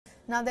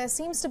Now, there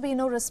seems to be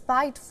no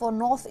respite for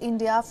North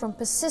India from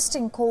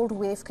persisting cold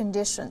wave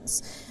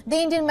conditions. The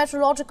Indian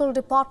Meteorological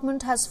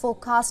Department has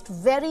forecast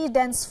very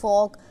dense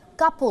fog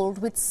coupled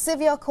with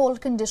severe cold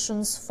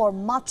conditions for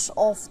much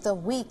of the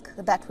week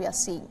that we are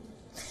seeing.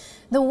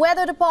 The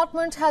Weather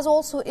Department has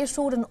also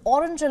issued an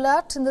orange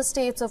alert in the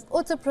states of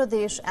Uttar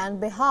Pradesh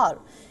and Bihar.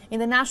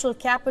 In the national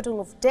capital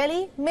of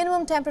Delhi,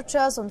 minimum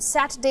temperatures on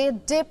Saturday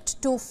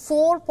dipped to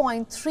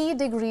 4.3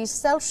 degrees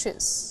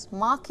Celsius,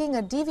 marking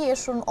a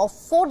deviation of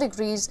 4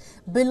 degrees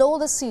below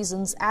the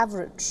season's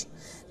average.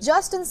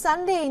 Just on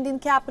Sunday, Indian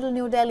capital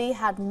New Delhi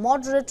had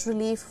moderate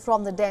relief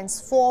from the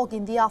dense fog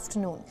in the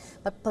afternoon,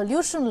 but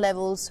pollution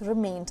levels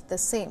remained the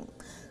same.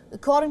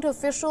 According to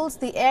officials,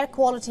 the air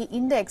quality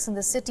index in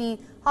the city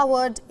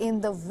hovered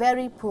in the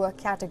very poor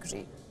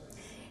category.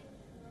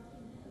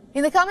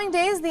 In the coming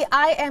days, the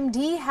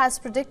IMD has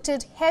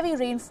predicted heavy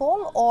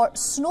rainfall or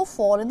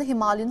snowfall in the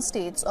Himalayan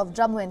states of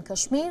Jammu and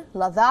Kashmir,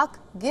 Ladakh,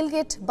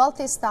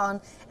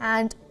 Gilgit-Baltistan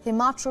and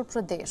Himachal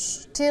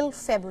Pradesh till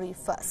February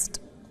 1st.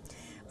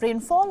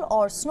 Rainfall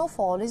or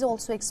snowfall is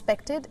also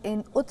expected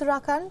in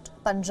Uttarakhand,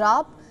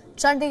 Punjab,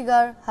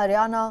 Chandigarh,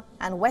 Haryana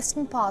and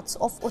western parts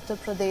of Uttar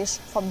Pradesh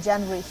from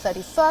January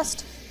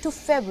 31st to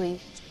February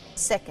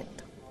 2nd.